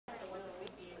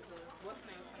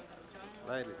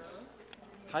Ladies,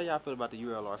 how y'all feel about the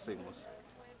UALR Sigmas?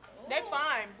 They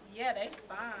fine. Yeah, they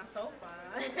fine, so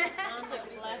fine.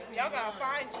 Y'all got a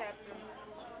fine chapter.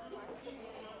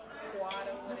 Squad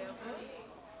or whatever.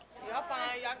 Y'all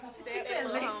fine. Y'all can stay She at said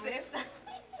their little homies. Lexus.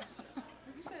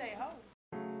 You said they hoe.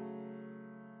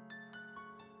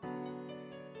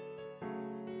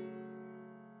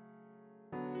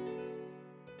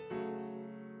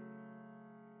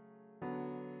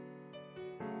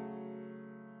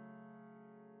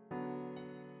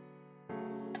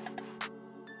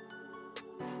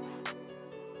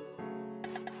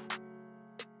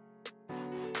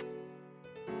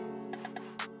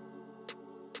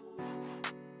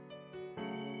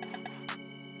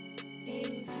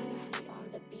 On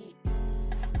the beat.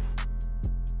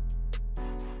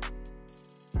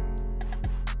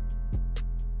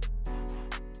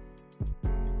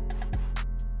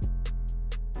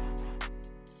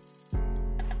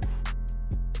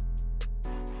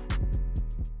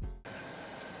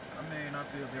 I mean, I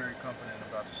feel very confident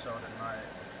about the show tonight.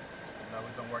 You know,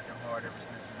 we've been working hard ever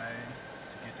since May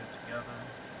to get this together.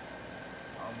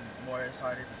 I'm more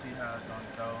excited to see how it's going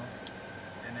to go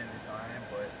than anything,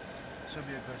 but it should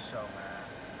be a good show, man.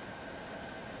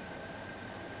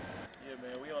 Yeah,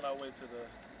 man, we on our way to the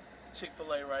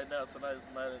Chick-fil-A right now. Tonight's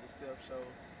the night of the Step Show.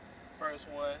 First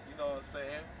one, you know what I'm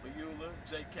saying? For Eula,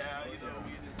 J. Cal, you know,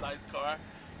 we in this nice car.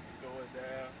 It's going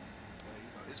down.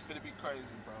 It's finna be crazy,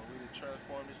 bro. We done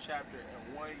transformed this chapter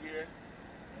in 1 year.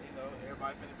 And, you know,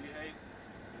 everybody finna be hating.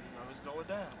 And, you know, it's going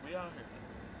down. We out here.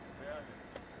 We out here.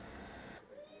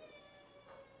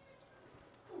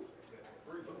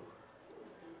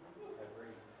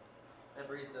 That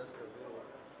breeze does feel good.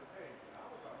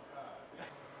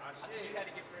 I see you had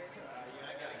to get friends.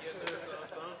 I gotta get a little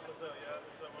something. What's up, y'all?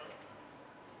 What's up, man?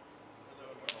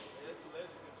 That's the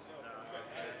legend himself.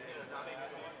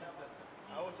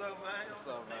 What's up, man? What's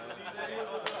up, man?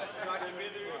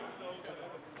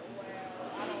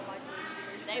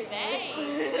 They bang.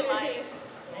 Like,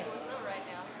 what's up right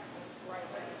now?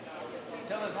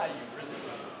 Tell us how you really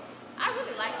feel. I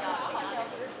really like y'all.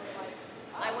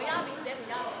 Like when y'all be stepping,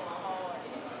 y'all be going hard.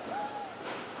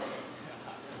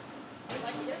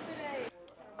 Like yesterday.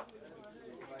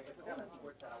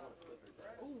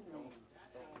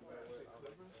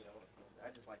 I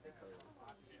just like the colors.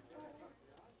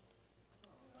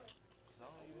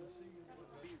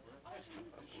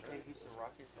 Okay, Houston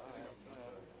Rockets.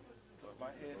 But my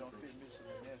head don't fit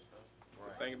Michigan Nets, though.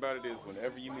 The thing about it is,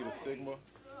 whenever you meet a Sigma,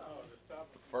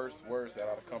 the first words that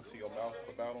ought to come to your mouth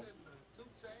about them,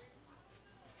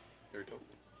 they're dope.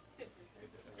 You're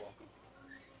welcome.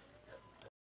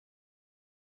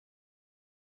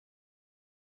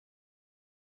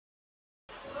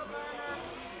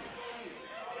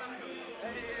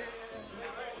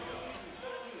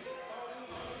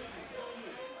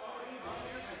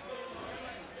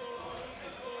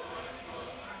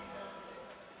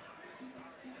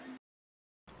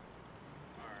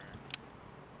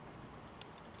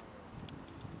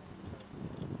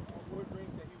 What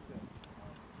green said he was at?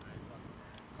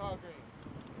 Car green.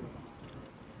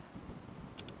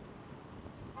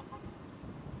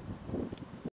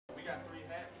 We got 3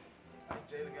 hats. I think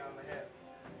Jayla got on the hat.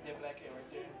 That black hat right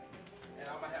there. And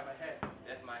I'm gonna have a hat.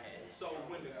 That's my hat. So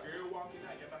when the girl walk in, you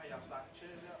know how y'all slide the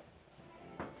chairs out?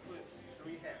 Put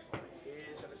 3 hats on the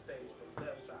edge of the stage, the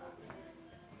left side.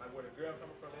 Like where the girl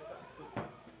coming from, this side.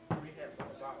 Put 3 hats on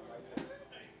the bottom right there.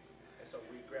 And so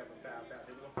we grab them, bow.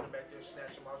 Then we're gonna put them back there,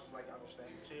 snatch them out, just like I'm gonna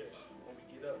snatch the chairs when we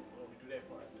get up, when we do that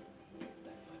part.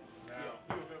 Now,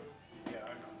 You remember? yeah,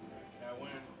 I know. Now,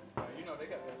 when you know they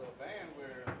got that little band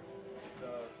where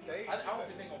the stage. I don't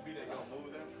think they're gonna be there. Gonna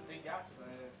move them. They got to,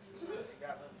 man. They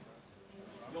got to.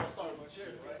 You gonna start with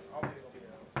chairs, right? I don't think they're gonna be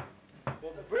there.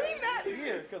 Well, bring that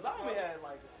here, because I only had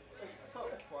like a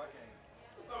couple before I came.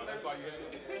 That's all you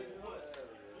had.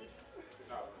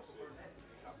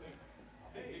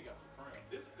 He got some friends.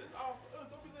 This all for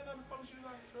us. Don't be letting other folks use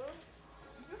our stuff.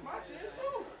 This is my chair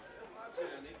too. That's my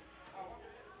chair, nigga.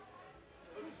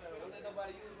 Don't let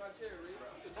nobody use my chair, Rick.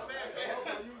 My bad, man.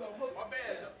 My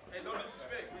bad. Hey, no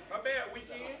disrespect. My bad,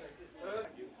 weekend.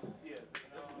 Yeah,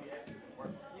 that's what we actually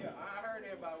work on. Yeah, I heard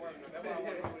everybody working. That's why I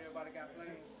want to know what everybody got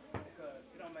planned because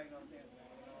it don't make no sense,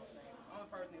 man. You know what I'm saying? The only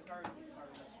person that's hurting is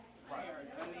hurting us. Right. Ain't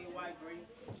hurting none of these white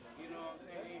greens. You know what I'm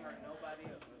saying? They ain't hurting nobody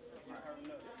else. They just hurting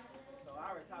us. So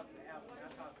I already talked to the applicant. I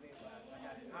talked to everybody.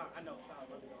 I know South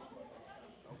really gonna work on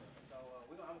it. So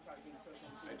I'm gonna try to get in touch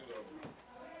with you.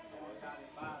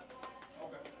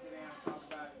 Okay. Sit down, talk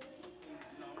about it. See,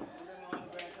 you know, we're gonna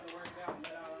undergrad till it works out.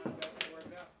 Let our undergrad till it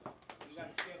works out. You got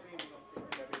to step in. We're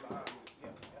gonna step in behind you. Yeah,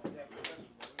 that's exactly.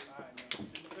 All right, man.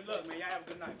 Good luck, man. Y'all have a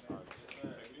good night, man.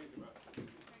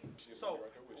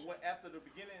 after the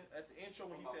beginning, at the intro,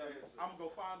 when he said, I'm gonna go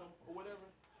find him or whatever.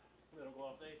 Let him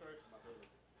go off stage first.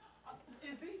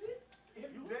 Is these it?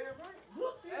 You damn right.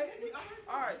 Look, hey,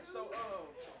 all right. So,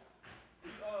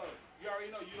 you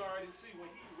already know. You already see when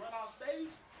he run off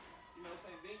stage. You know what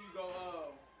I'm saying? Then you go.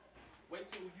 Wait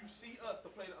till you see us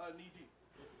to play the knee deep.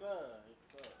 Yes, sir. Yes,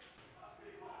 sir.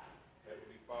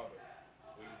 Heavenly Father,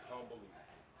 we humbly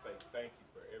say thank you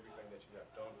for everything that you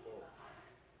have done for us.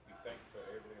 We thank you for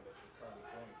everything that you're currently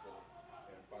doing for us.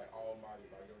 And by Almighty,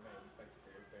 by your name, we thank you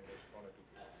for everything that you're going to do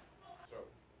for us. So,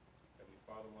 Heavenly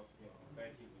Father, once again, we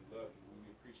thank you, we love you,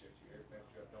 we appreciate you, everything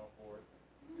that you have done for us,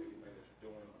 everything that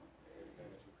you're doing, and everything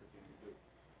that you continue to do.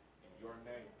 In your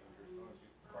name, in your Son,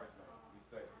 Jesus Christ's name, we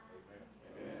say, amen.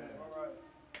 Amen. All right.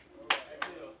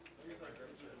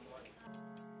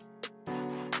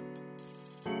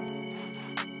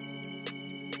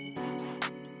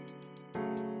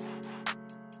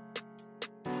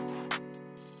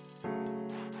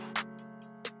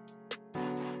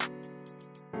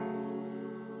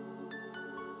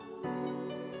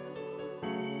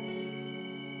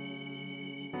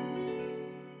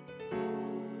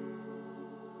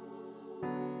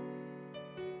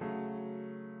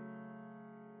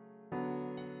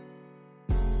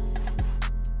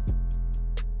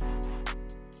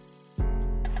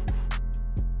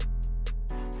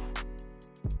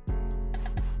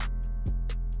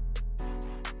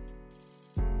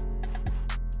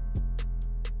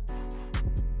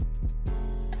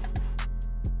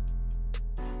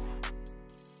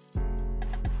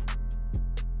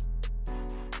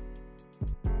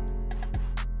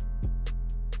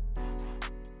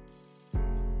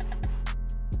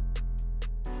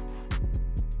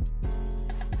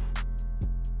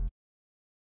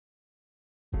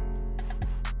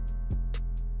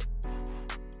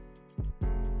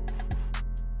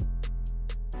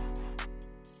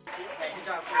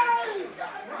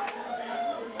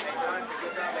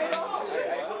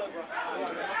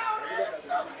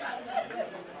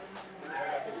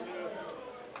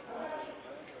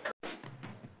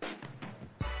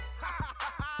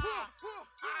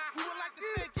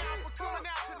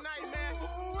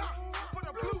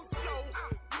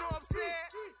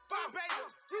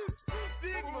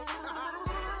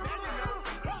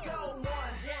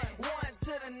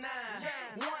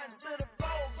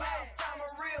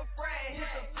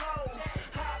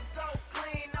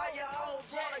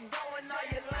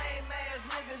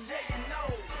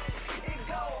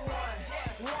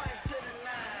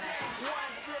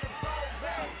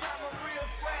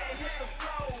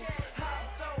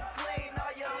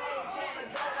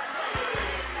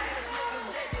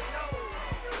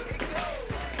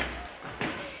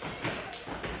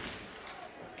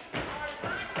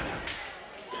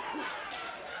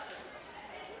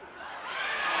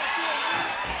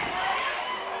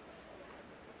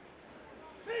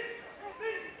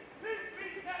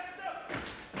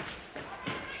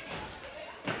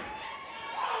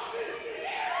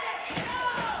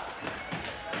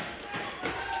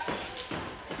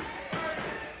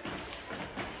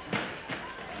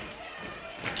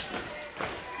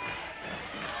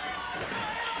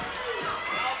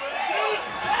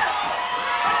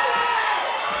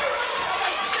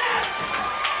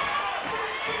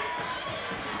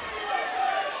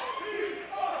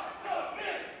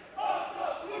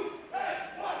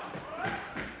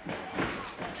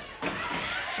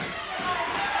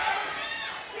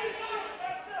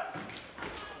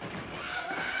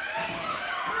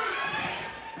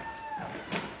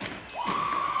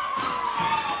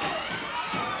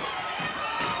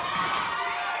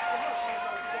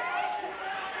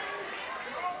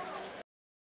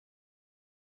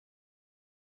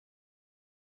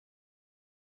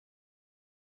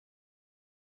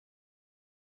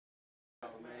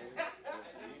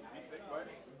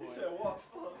 He said walk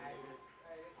slow. Hands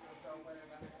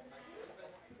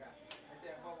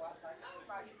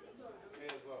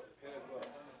up, hands up.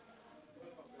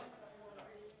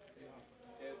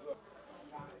 Hands up.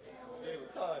 Jalen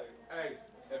tired. Hey,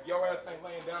 if your ass ain't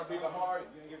laying down breathing hard,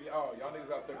 you can give you all. Y'all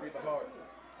niggas out there breathing hard.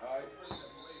 Alright?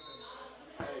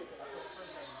 Hey.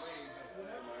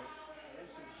 That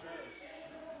shit was trash.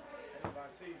 And I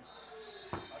tell you,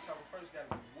 our top first got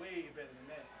to be way better than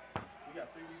that. We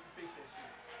got 3 weeks to fix that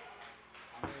shit.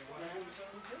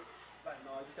 Like,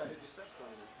 No, I just got to hit the steps going.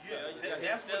 yeah,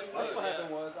 that's what it was. That's what happened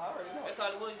was, I already know. That's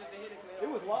all it was, just to hit it clean. It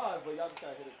was live, but y'all just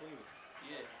got to hit it clean.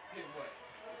 Yeah. Hit what?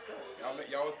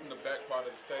 Y'all was in the back part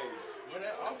of the stage. But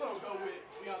that also go with,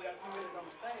 we only got 2 minutes on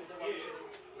the stage.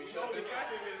 Yeah. We should have been 15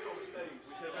 minutes on the stage.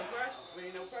 We should have been practicing. We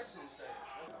ain't no practicing the stage.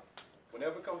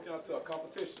 Whenever it comes down to a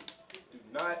competition, do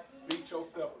not beat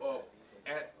yourself up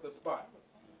at the spot.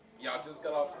 Y'all just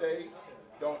got off stage.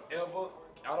 Don't ever.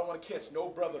 I don't want to catch no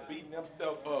brother beating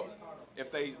themselves up.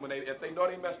 If they know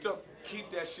they messed up,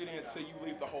 keep that shit in until you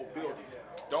leave the whole building.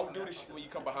 Don't do this shit when you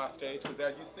come behind stage, because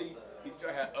as you see, he still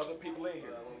had other people in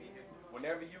here.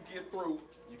 Whenever you get through,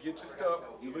 you get your stuff,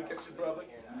 you look at your brother,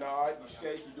 you nod, you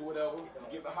shake, you do whatever, you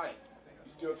give the hype.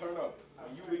 You still turn up.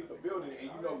 When you leave the building and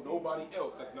you know nobody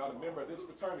else that's not a member of this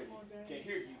fraternity can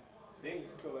hear you, then you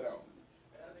spill it out.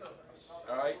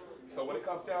 Alright? So when it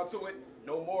comes down to it,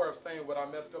 no more of saying what I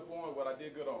messed up on, what I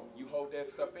did good on. You hold that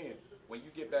stuff in. When you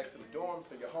get back to the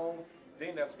dorms or your home,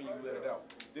 then that's when you let it out.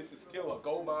 This is still a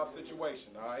go mob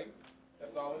situation, alright?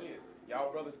 That's all it is.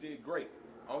 Y'all brothers did great.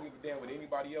 I don't give a damn what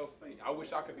anybody else say. I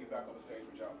wish I could be back on the stage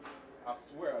with y'all. I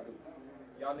swear I do.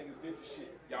 Y'all niggas did the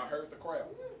shit. Y'all heard the crowd.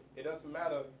 It doesn't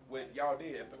matter what y'all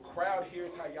did. If the crowd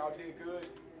hears how y'all did good,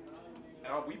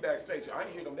 and we backstage, I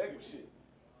ain't hear no negative shit.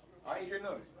 I ain't hear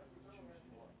none.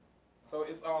 So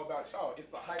it's all about y'all. It's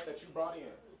the hype that you brought in.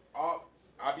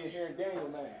 I been hearing Daniel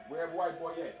name. Wherever white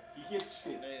boy at, he hit the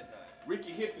shit.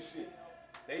 Ricky hit the shit.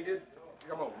 They did.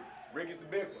 Come on, Ricky's the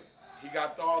big one. He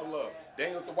got all the love.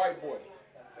 Daniel's the white boy.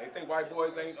 They think white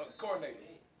boys ain't coordinated.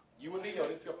 You and Neo,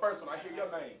 this is your first one. I hear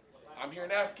your name. I'm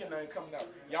hearing African name coming out.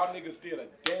 Y'all niggas did a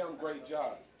damn great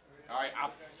job. All right, I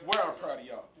swear I'm proud of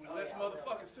y'all. We less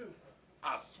motherfuckers too.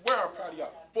 I swear I'm proud of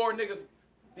y'all. 4 niggas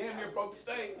damn near broke the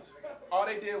stage. All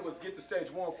they did was get the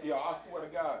stage warm for y'all. I swear to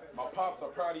God. My pops are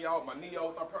proud of y'all. My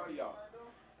Neos are proud of y'all.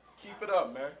 Keep it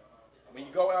up, man. When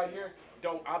you go out here,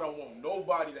 I don't want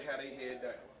nobody to have their head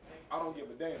down. I don't give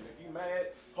a damn. If you mad,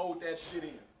 hold that shit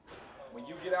in. When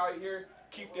you get out here,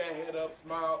 keep that head up,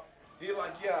 smile. Be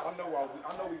like, yeah, I know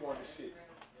we want this shit.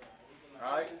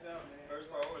 All right?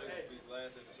 First priority is to be glad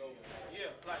that it's over.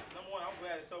 Yeah, like, number one, I'm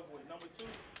glad it's over with. Number two,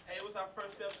 hey, it was our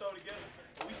first step show together.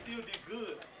 But we still did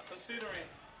good, considering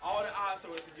all the odds that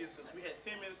was against us. We had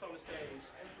 10 minutes on the stage.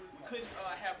 We couldn't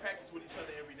have practice with each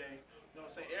other every day. You know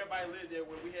what I'm saying? Everybody lived there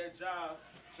where we had jobs.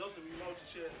 Joseph, we know what you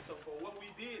shared. So for what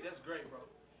we did, that's great, bro.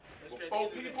 That's great.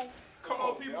 4 people? Come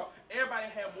on, people. Everybody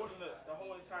had more than us the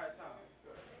whole entire time.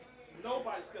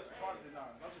 Nobody's steps was harder than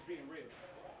ours. I'm just being real.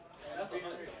 That's being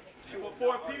real.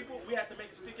 For 4 people, we had to make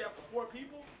it stick out for 4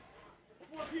 people.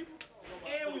 For 4 people.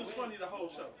 And we was funny the whole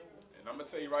show. And I'm going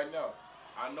to tell you right now,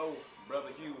 I know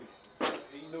Brother Huey,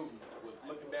 he knew, was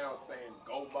looking down saying,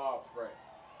 go Bob Frank.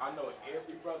 I know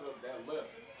every brother that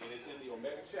left, and it's in the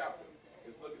Omega chapter,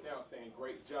 is looking down saying,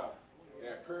 great job.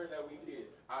 That prayer that we did,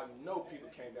 I know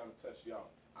people came down to touch y'all.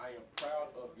 I am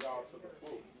proud of y'all to the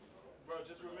fullest. Bro,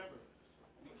 just remember,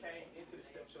 we came into the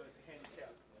step show as a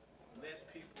handicap. Less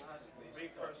people,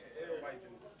 big person, white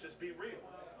dude. Just be real.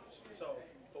 So,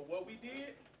 for what we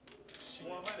did,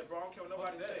 100, bro. I don't care what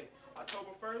nobody say.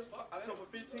 October 1st, October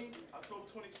 15th, October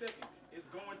 22nd. It's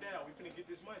going down. We finna get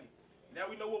this money. Now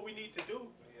we know what we need to do.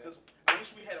 Because I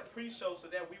wish we had a pre-show so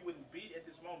that we wouldn't be at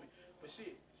this moment. But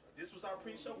shit, this was our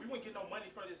pre-show. We wouldn't get no money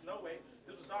for this, no way.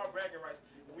 This was our bragging rights.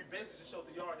 And we basically just showed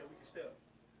the yard that we could step.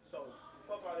 So,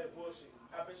 fuck all that bullshit.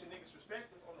 I bet you niggas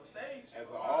respect us on the stage. As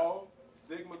all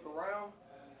Sigmas around,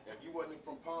 if you wasn't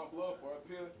from Palm Bluff or up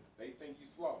here, they think you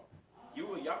slow.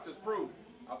 Y'all just proved.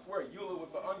 I swear, Eula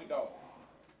was the underdog.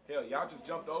 Hell, y'all just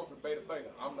jumped over Beta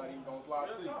Theta. I'm not even gonna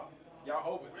slide to you. Y'all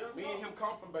over. Me and him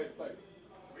come from Beta Theta.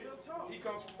 Real talk. He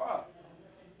comes from 5.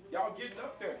 Y'all getting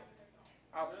up there.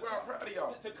 I swear I'm proud of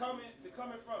y'all. To coming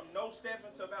from no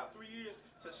stepping to about 3 years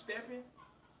to stepping,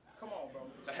 come on, bro.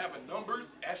 To having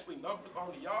numbers, actually numbers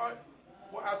on the yard,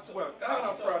 well, I swear, God,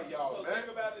 I'm proud of y'all, so man.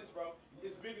 think about this, bro.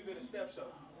 It's bigger than a step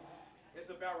show. It's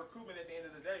about recruitment at the end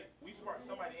of the day. We spark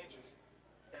somebody's interest.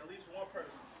 At least one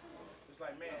person. It's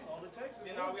like, man,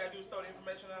 then all we gotta do is throw the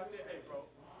information out there. Hey, bro,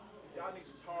 y'all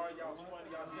niggas was hard, y'all was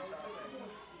funny, y'all did y'all thing.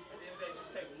 At the end of the day,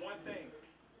 just take one thing.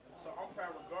 So I'm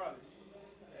proud regardless.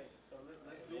 Hey, so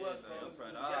let's do us, man.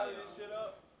 Let's gather this shit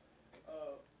up.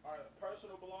 Our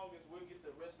personal belongings, we'll get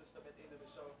the rest of the stuff at the end of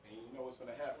the show. And you know what's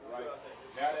gonna happen, right?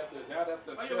 Now that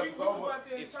the step's we over, about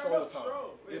to it's turn stroll up time.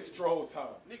 stroll. It's stroll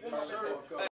time. Nick, Turn the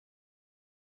fuck up.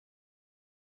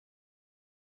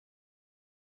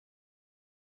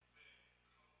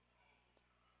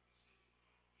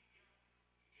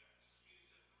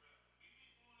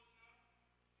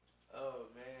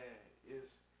 Oh man,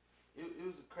 it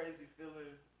was a crazy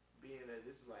feeling being that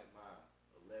this is like my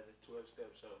 11th, 12th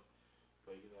step show.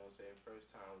 But you know what I'm saying,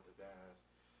 first time with the guys.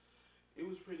 It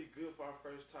was pretty good for our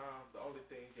first time. The only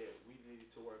thing that we needed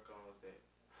to work on was that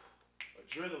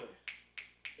adrenaline.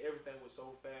 Everything was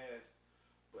so fast.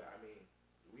 But I mean,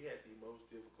 we had the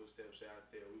most difficult steps out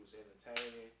there. We was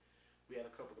entertaining. We had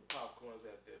a couple of popcorns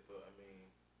out there, but I mean,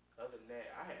 other than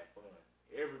that, I had fun.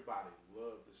 Everybody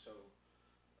loved the show.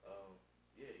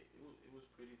 Yeah, it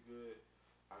good.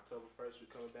 October 1st,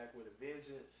 we're coming back with a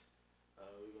vengeance.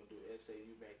 We're going to do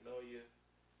SAU Magnolia,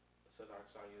 Southern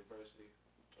Arkansas University.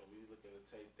 We looking to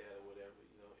take that or whatever.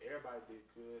 You know, everybody did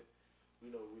good. We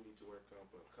know we need to work on,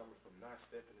 but coming from not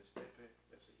stepping to stepping,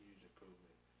 that's a huge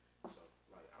improvement. So,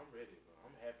 like, I'm ready, bro.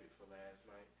 I'm happy for last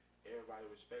night. Everybody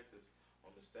respect us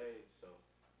on the stage, so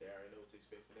they already know what to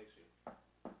expect for next year.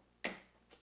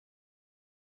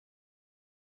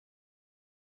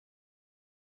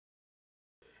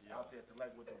 Out there at the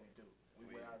lake, what did we do?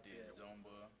 We went out there.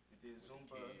 Zumba. We did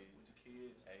Zumba with the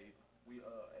kids. We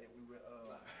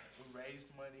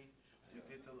raised money. We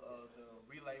did the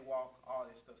relay walk, all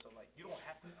that stuff. So like, you don't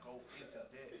have to go into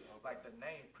that. Like the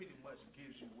name pretty much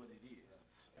gives you what it is.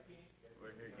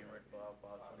 We're here getting ready for our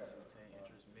fall 2016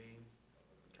 interest meeting.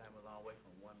 We came a long way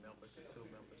from 1 member to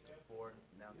 2 members to 4,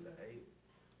 now to 8.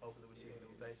 Hopefully we see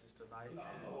new faces tonight.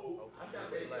 I got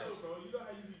that show, so you know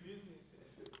how you be busy and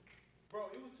shit.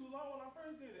 Bro, it was too long when I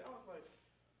first did it. I was like,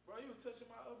 bro, you were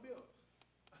touching my belt.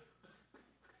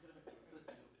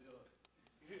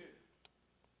 Yeah.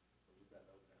 So we got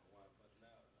to open that one for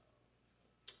now.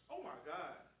 Oh my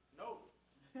God, no.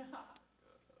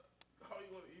 How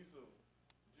you want to eat some?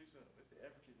 Drink some. It's the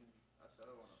African in you. I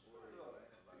sure want to order it.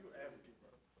 You're African,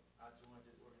 bro. I joined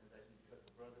this organization because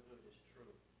the brotherhood is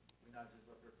true. We're not just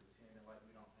up here pretending like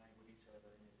we don't hang with each other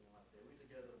or anything like that. We're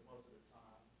together most of the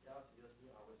time. Y'all see us,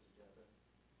 we're always together.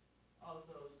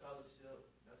 Also, scholarship,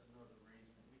 that's another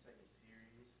reason. We take it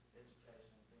serious,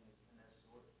 education, things in that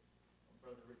sort.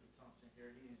 Brother Ricky Thompson here,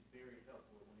 he is very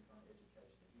helpful when it comes to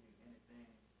education. If you need anything,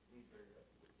 he's very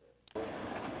helpful with that.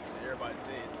 So everybody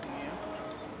say it, 10.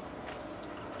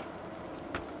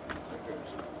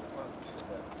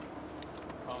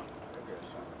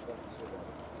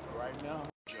 Right now.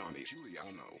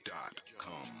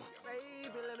 JohnnyJuliano.com.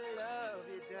 Baby, let me love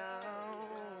you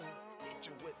down. Hit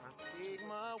you with my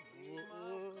Sigma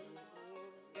wood.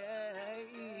 Yeah.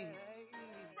 Bang.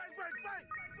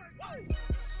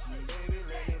 Baby,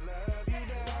 let me love you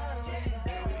down.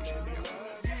 Baby, let me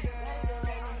love you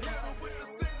down. With the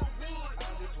Sigma wood. I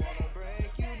just wanna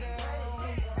break you down.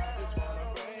 I just wanna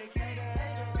break you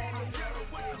down.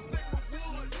 With the Sigma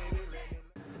wood. Baby, let me.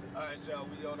 All right, y'all,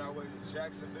 we on our way to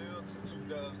Jacksonville to 2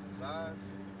 Doves Designs.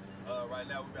 Right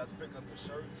now, we're about to pick up the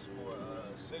shirts for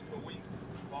Sigma Week,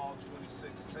 Fall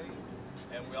 2016.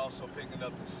 And we're also picking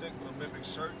up the Sigma Mimic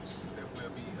shirts that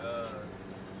we'll be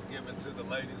given to the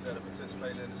ladies that are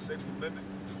participating in the Sigma Mimic.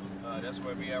 That's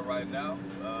where we at right now.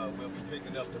 We'll be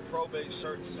picking up the Probate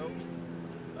shirts soon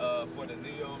for the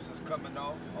Neos that's coming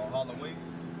off on Halloween.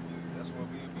 That's what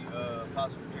we'll be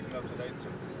possibly picking up today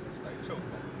too. Stay tuned,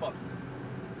 motherfuckers.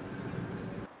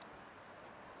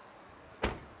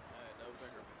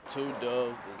 2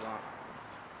 Doves Designs.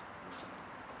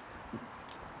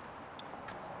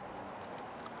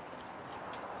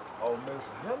 Oh, Miss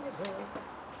Helena.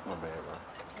 My bad, bro.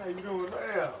 How you doing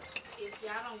now? If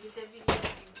y'all don't get that video,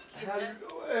 How you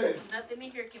doing? nothing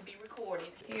in here can be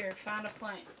recorded. Here, find a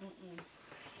font.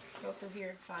 Go through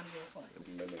here, find your font.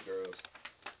 Mimic girls.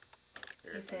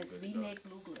 It says V-neck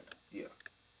blue glitter. Yeah.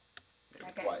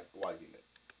 Okay. White V-neck.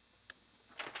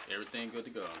 Everything good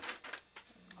to go.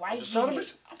 White I'm V-neck,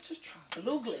 just trying.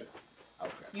 blue glitter.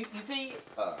 Okay. You see it?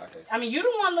 Okay. I mean, you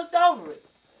the one looked over it.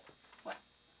 What?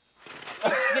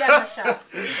 Get out of my shop.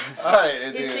 All right,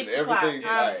 and It's then 6 o'clock. everything,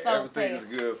 I'm so everything is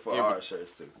fast. good for our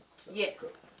shirts too. So, Yes.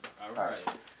 cool. All right.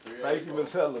 Thank you,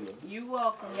 Miss Helena. You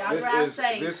welcome. Y'all drive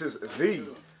safe. This is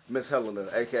the Miss Helena,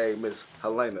 aka Miss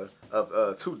Helena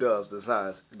of 2 Doves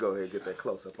Designs. Go ahead and get that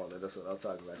close up on it. That's what I'm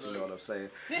talking about. You know what I'm saying?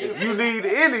 If you need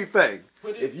anything,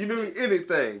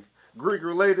 Greek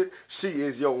related, she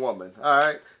is your woman. All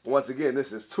right. Once again,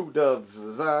 this is 2 Doves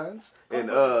Designs, and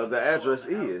the address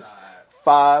is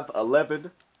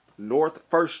 511 North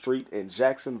 1st Street in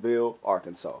Jacksonville,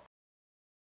 Arkansas.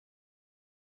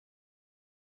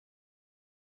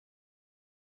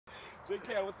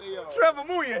 Trevor,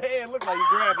 move your head. Look like you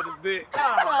grabbing his dick.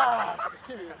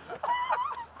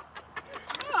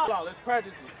 Hold on, let's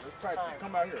practice it. Let's practice it.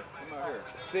 Come out here. Come out here.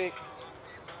 6.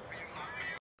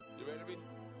 You ready to be?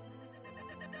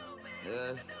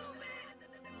 Yeah.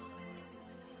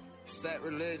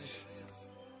 Sacrilegious.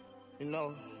 You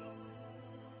know,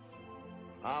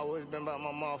 I always been about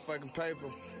my motherfucking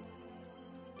paper.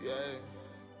 Yeah.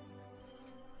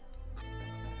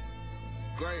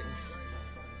 Greatness.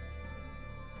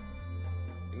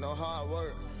 You know, hard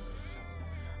work.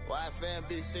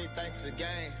 YFNBC thinks it's a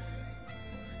game.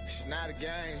 It's not a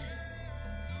game.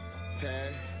 Yeah.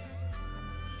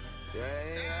 Yeah.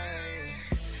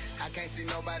 I can't see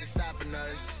nobody stopping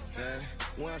us. Yeah.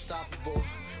 We're unstoppable.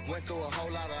 Went through a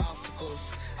whole lot of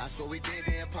obstacles. I swear we did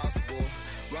the impossible.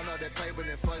 Run up that paper,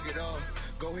 then fuck it up.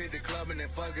 Go hit the club and then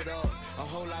fuck it up. A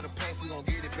whole lot of packs, we gon'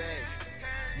 get it back.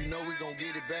 You know we gon'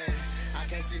 get it back. I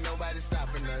can't see nobody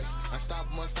stopping us.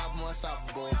 Unstoppable, unstoppable,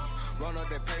 unstoppable. Run up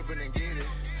that paper and get it.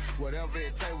 Whatever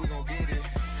it take, we gon' get it.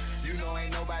 You know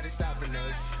ain't nobody stopping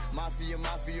us. Mafia,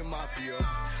 mafia, mafia.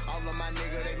 All of my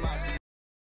niggas, they mafia.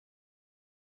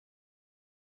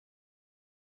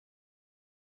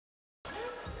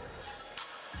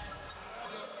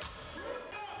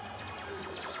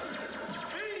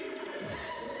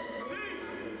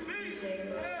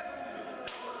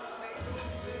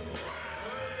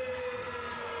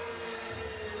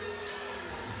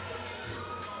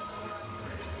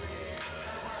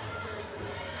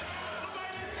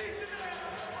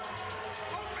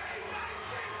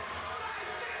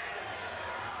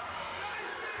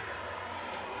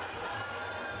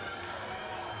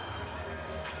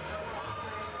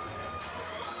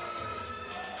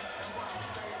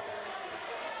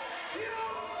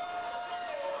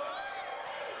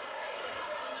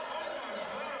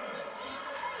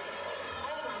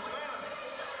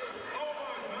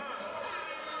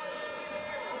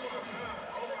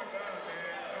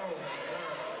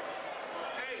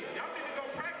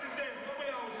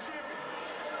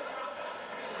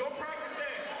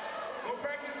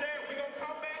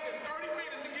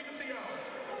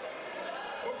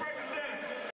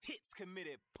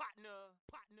 Committed partner.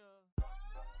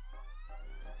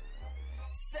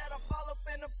 Set up all up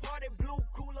in the party, blue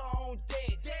cooler on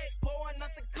deck. Pouring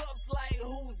out the cups like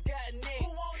who's got next.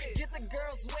 Get the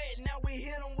girls wet, now we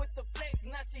hit them with the flex.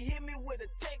 Now she hit me with a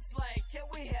text like, can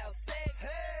we have sex?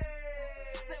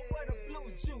 Hey, said where the blue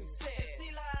juice at? She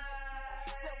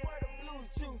lied. Said where the blue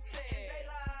juice at? They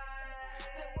lied.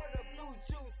 Said where the blue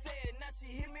juice at? Now she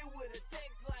hit me with a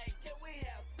text like, can we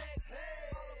have sex?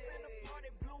 Hey, all up in the party,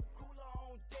 blue cooler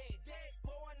on deck.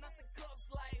 Pouring out the cups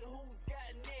like who's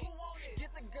got next.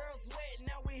 Get the girls wet,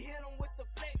 now we hit them with the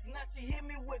flex. Now she hit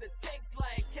me with a text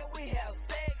like, can we have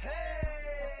sex?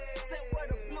 Hey, said where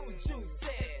the blue juice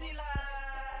at? She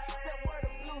lied. Said where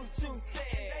the blue juice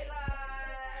at? They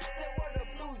lied. Said where the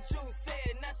blue juice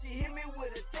at? Now she hit me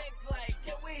with a text like,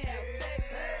 can we have sex?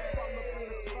 Hey, fall up in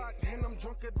the spot and I'm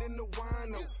drunker than the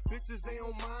wino. Bitches they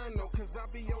don't mind no, cause I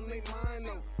be on they mind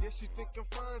no. Yeah, she think I'm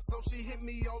fine, so she hit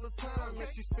me all the time. And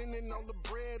she spending all the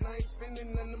bread, I ain't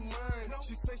spending none of mine.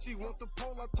 She say she want the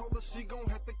pole, I told her she gon'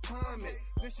 have to climb it.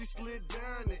 Then she slid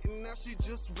down it, and now she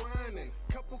just whining.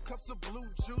 Couple cups of blue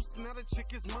juice, now the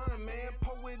chick is mine, man.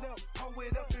 Pour it up,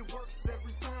 it works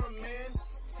every time, man.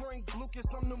 Frank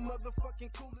Lucas, I'm the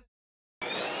motherfucking coolest.